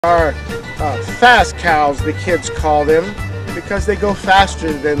are fast cows, the kids call them, because they go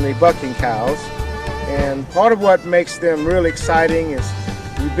faster than the bucking cows. And part of what makes them really exciting is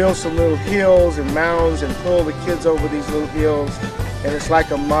we build some little hills and mounds and pull the kids over these little hills, and it's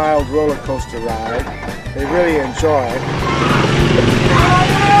like a mild roller coaster ride. They really enjoy it.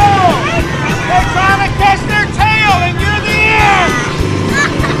 They're trying to catch their tail and you're the end!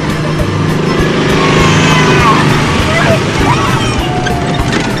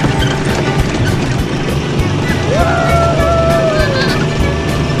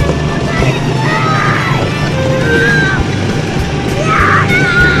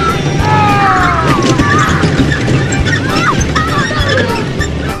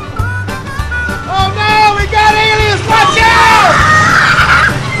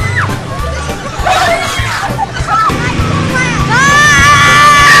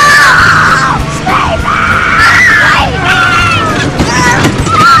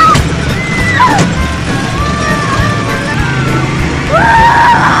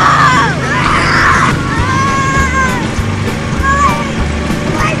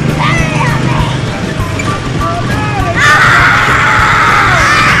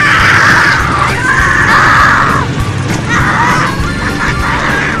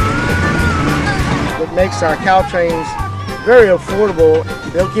 Makes our cow trains very affordable.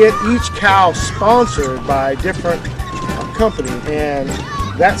 They'll get each cow sponsored by a different company, and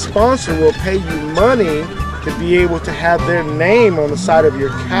that sponsor will pay you money to be able to have their name on the side of your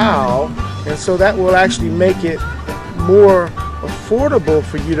cow, and so that will actually make it more affordable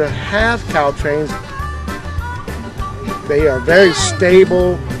for you to have cow trains. They are very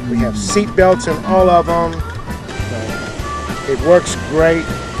stable. We have seat belts in all of them. It works great.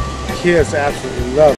 Kids absolutely love it.